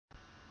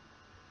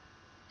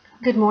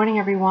Good morning,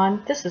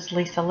 everyone. This is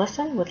Lisa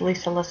Listen with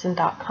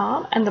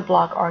lisalisten.com and the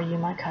blog Are You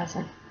My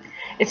Cousin?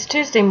 It's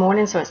Tuesday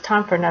morning, so it's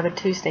time for another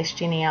Tuesday's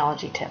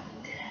genealogy tip.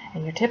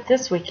 And your tip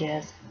this week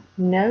is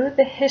know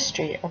the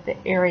history of the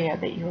area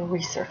that you are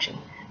researching,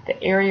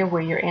 the area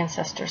where your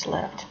ancestors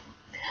lived.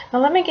 Now,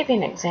 let me give you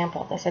an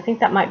example of this. I think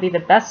that might be the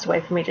best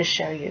way for me to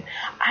show you.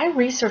 I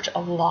research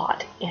a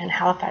lot in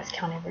Halifax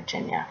County,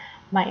 Virginia.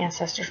 My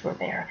ancestors were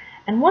there.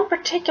 And one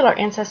particular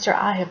ancestor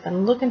I have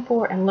been looking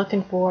for,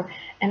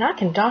 and I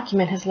can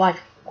document his life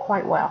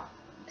quite well.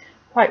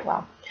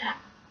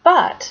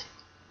 But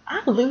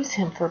I lose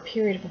him for a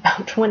period of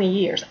about 20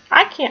 years.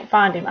 I can't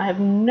find him. I have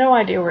no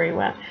idea where he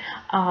went.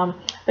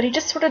 But he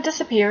just sort of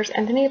disappears,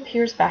 and then he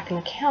appears back in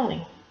the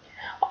county.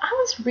 Well, I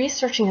was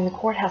researching in the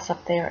courthouse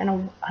up there,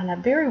 and a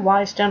very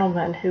wise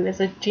gentleman who is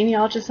a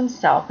genealogist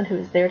himself and who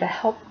is there to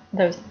help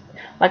those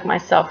like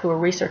myself who are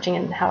researching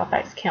in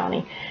Halifax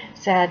County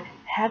said,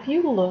 "Have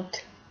you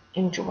looked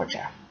in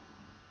Georgia?"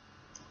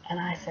 And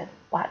I said,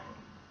 "What?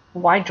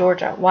 Why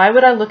Georgia? Why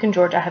would I look in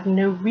Georgia? I have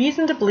no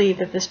reason to believe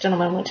that this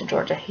gentleman went to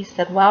Georgia." He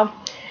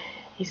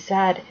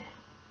said,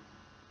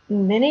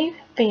 many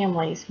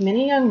families,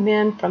 many young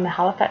men from the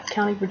Halifax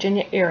County,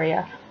 Virginia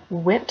area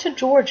went to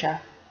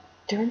Georgia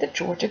during the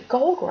Georgia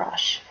Gold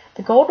Rush.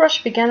 The Gold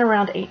Rush began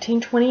around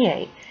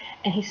 1828,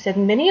 and he said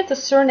many of the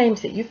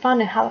surnames that you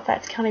find in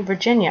Halifax County,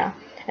 Virginia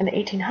in the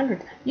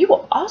 1800s, you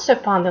will also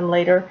find them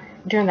later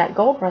during that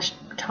Gold Rush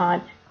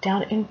time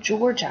down in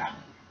Georgia.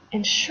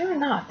 And sure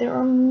enough, there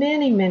are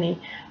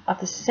many of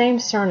the same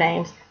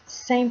surnames,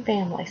 same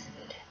families.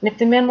 And if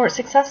the men weren't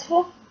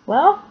successful,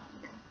 well,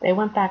 they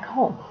went back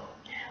home.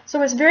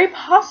 So it's very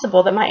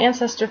possible that my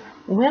ancestor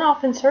went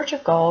off in search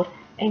of gold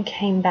and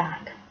came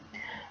back.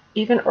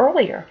 Even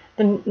earlier,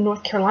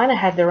 North Carolina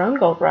had their own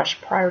gold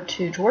rush prior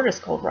to Georgia's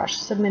gold rush,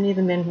 so many of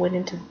the men went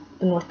into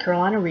the North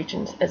Carolina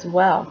regions as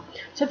well.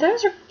 So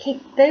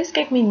those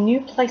gave me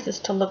new places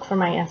to look for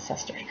my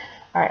ancestors.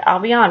 All right, I'll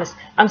be honest,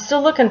 I'm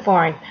still looking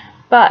for him,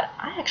 but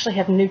I actually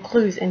have new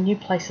clues and new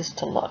places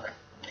to look.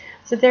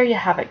 So there you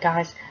have it,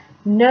 guys.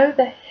 Know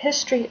the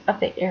history of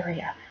the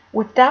area.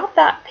 Without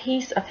that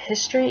piece of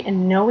history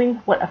and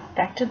knowing what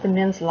affected the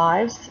men's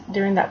lives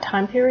during that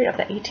time period of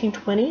the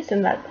 1820s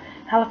in that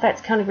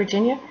Halifax County,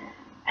 Virginia,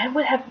 I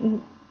would have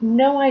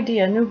no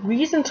idea, no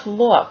reason to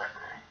look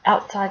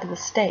outside of the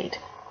state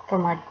for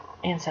my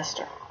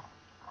ancestor.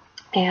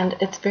 And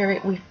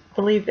we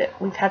believe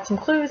that we've had some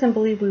clues and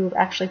believe we will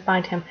actually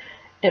find him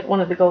at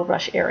one of the gold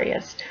rush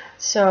areas.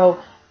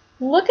 So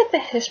look at the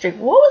history.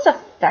 What was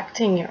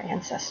affecting your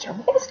ancestor?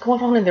 What was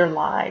going on in their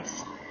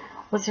lives?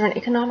 Was there an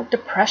economic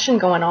depression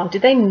going on?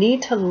 Did they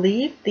need to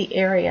leave the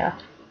area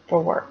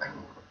for work?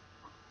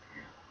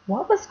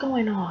 What was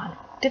going on?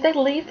 Did they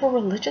leave for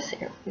religious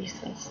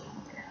reasons?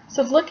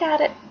 So look at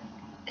it,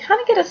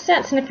 kind of get a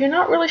sense, and if you're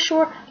not really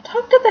sure,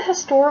 talk to the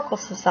historical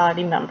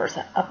society members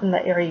up in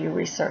the area you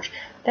research.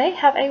 They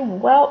have a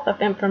wealth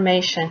of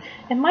information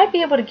and might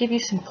be able to give you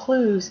some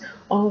clues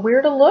on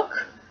where to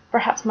look,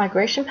 perhaps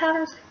migration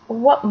patterns, or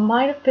what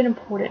might have been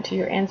important to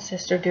your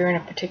ancestor during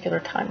a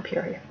particular time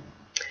period.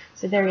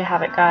 So there you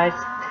have it, guys.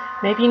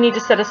 Maybe you need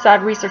to set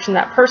aside researching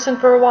that person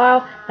for a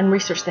while and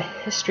research the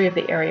history of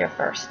the area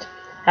first.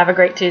 Have a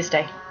great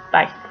Tuesday.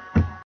 Bye.